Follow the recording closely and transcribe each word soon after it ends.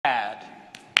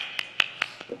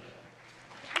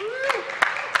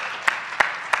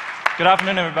Good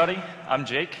afternoon, everybody. I'm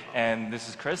Jake, and this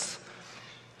is Chris.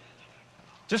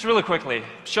 Just really quickly,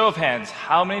 show of hands,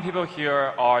 how many people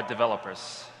here are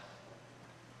developers?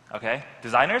 Okay,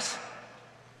 designers?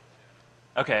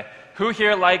 Okay, who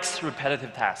here likes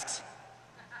repetitive tasks?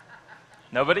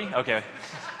 Nobody? Okay,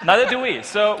 neither do we.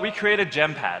 So we created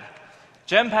GemPad.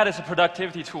 GemPad is a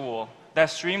productivity tool that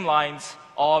streamlines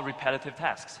all repetitive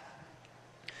tasks.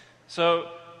 So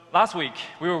last week,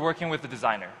 we were working with the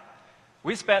designer.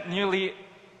 We spent nearly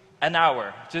an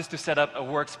hour just to set up a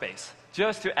workspace,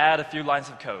 just to add a few lines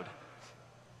of code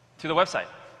to the website.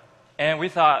 And we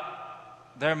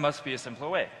thought, there must be a simpler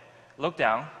way. Looked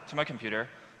down to my computer,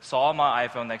 saw my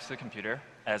iPhone next to the computer,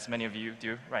 as many of you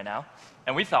do right now,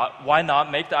 and we thought, why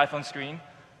not make the iPhone screen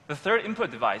the third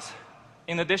input device,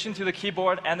 in addition to the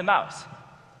keyboard and the mouse?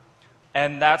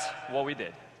 And that's what we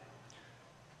did.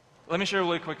 Let me show you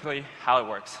really quickly how it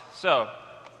works. So,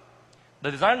 the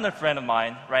designer friend of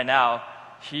mine right now,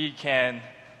 he can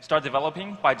start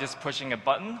developing by just pushing a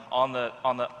button on the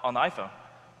iPhone.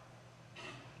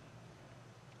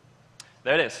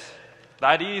 There it is. The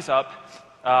IDE is up.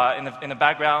 In the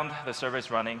background, the server is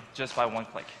running just by one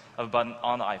click of a button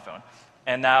on the iPhone.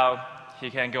 And now he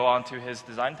can go on to his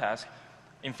design task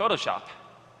in Photoshop.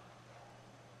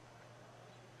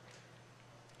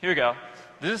 Here we go.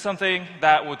 This is something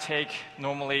that would take,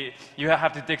 normally, you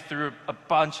have to dig through a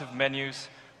bunch of menus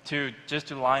just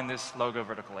to line this logo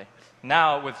vertically.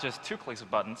 Now, with just 2 clicks of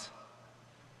buttons,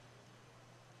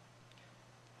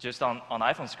 just on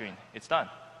iPhone screen, it's done.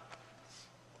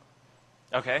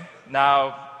 Okay,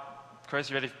 now,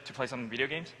 Chris, you ready to play some video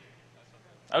games?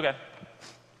 Okay,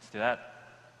 let's do that.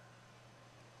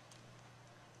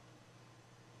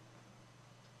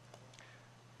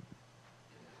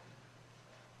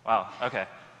 Wow, okay.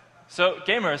 So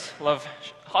gamers love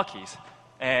hotkeys,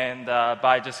 and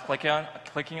by just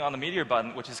clicking on the meteor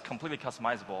button, which is completely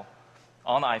customizable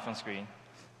on the iPhone screen,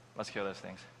 let's kill those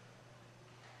things.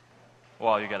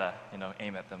 Well, you gotta,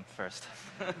 aim at them first.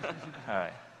 All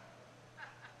right.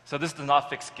 So this does not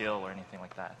fix skill or anything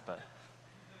like that, but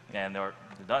and they're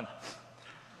done.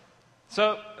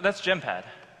 So that's GemPad.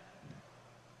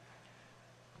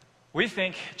 We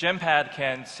think GemPad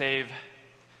can save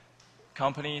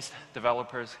companies,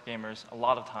 developers, gamers a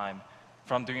lot of time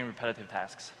from doing repetitive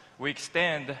tasks. We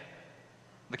extend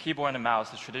the keyboard and the mouse,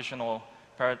 the traditional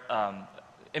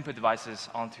input devices,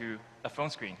 onto a phone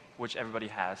screen, which everybody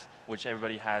has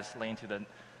laying to the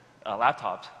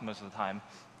laptops most of the time.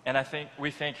 And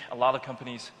we think a lot of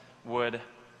companies would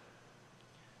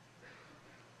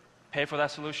pay for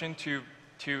that solution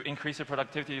to increase the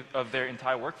productivity of their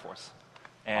entire workforce.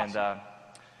 And awesome.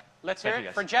 Let's hear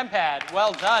it for GemPad.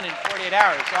 Well done in 48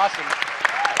 hours. Awesome.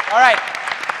 All right.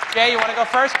 Jay, you want to go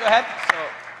first? Go ahead. So,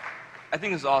 I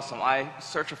think this is awesome. I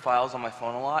search for files on my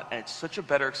phone a lot, and it's such a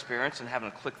better experience than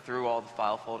having to click through all the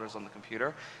file folders on the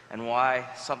computer, and why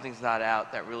something's not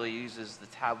out that really uses the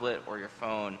tablet or your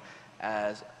phone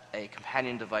as a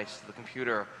companion device to the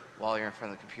computer while you're in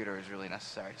front of the computer is really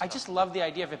necessary. So. I just love the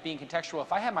idea of it being contextual.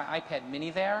 If I had my iPad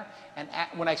mini there, and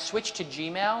when I switched to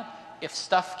Gmail, if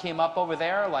stuff came up over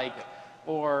there, like,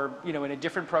 or in a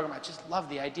different program, I just love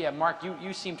the idea. Mark,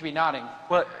 you seem to be nodding.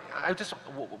 Well,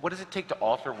 what does it take to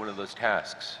author one of those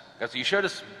tasks? Because you showed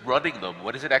us running them.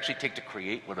 What does it actually take to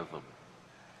create one of them?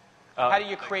 How do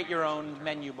you create your own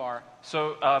menu bar?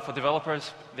 So for developers,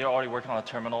 they're already working on a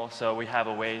terminal, so we have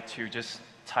a way to just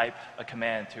type a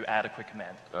command to add a quick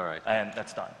command. All right. And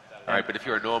that's done. All right, but if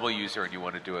you're a normal user and you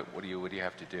want to do it, what do you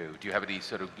have to do? Do you have any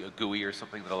sort of GUI or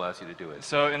something that allows you to do it?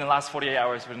 So in the last 48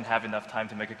 hours, we didn't have enough time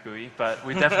to make a GUI, but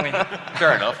we definitely...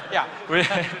 Fair enough. Yeah.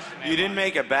 You didn't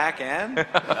make a back end?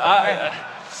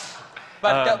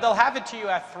 But they'll have it to you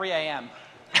at 3 a.m.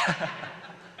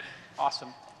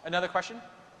 Awesome. Another question?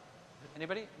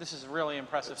 Anybody? This is really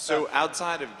impressive So stuff.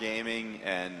 outside of gaming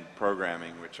and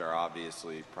programming, which are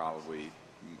obviously probably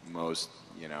most,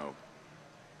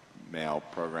 male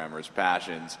programmers'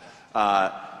 passions,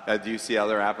 do you see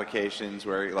other applications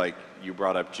where, like, you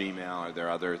brought up Gmail? Are there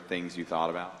other things you thought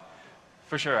about?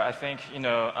 For sure. I think,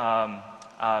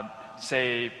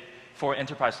 say, for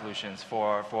enterprise solutions,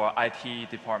 for IT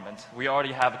departments, we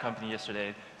already have a company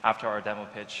yesterday, after our demo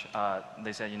pitch,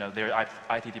 they said, their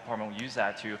IT department will use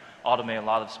that to automate a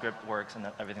lot of script works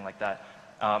and everything like that.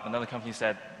 Another company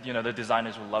said, the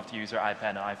designers would love to use their iPad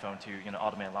and iPhone to,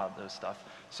 automate a lot of those stuff.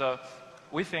 So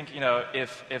we think,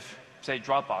 if say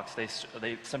Dropbox,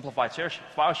 they simplify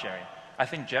file sharing, I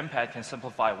think GemPad can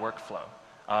simplify workflow.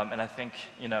 And I think,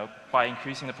 by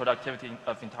increasing the productivity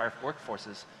of entire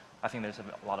workforces, I think there's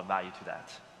a lot of value to that.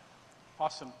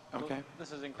 Awesome. Okay.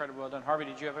 This is incredibly well done. Harvey,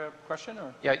 did you have a question?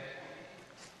 Or? Yeah.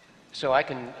 So I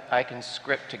can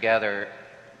script together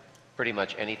pretty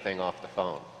much anything off the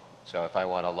phone. So if I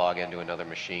want to log into another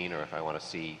machine, or if I want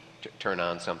to turn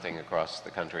on something across the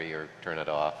country, or turn it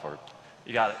off, or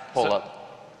You got it.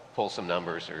 pull some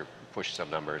numbers or push some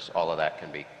numbers, all of that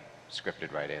can be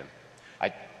scripted right in.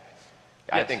 I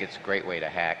Yes. think it's a great way to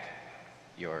hack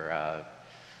your own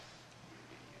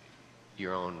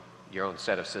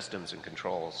set of systems and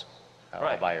controls all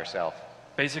Right. by yourself.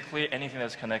 Basically, anything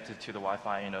that's connected to the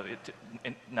Wi-Fi,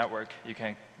 network,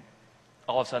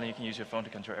 all of a sudden you can use your phone to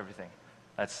control everything.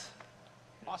 That's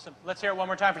Awesome. Let's hear it one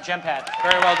more time for GemPad.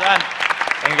 Very well done.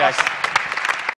 thank you guys.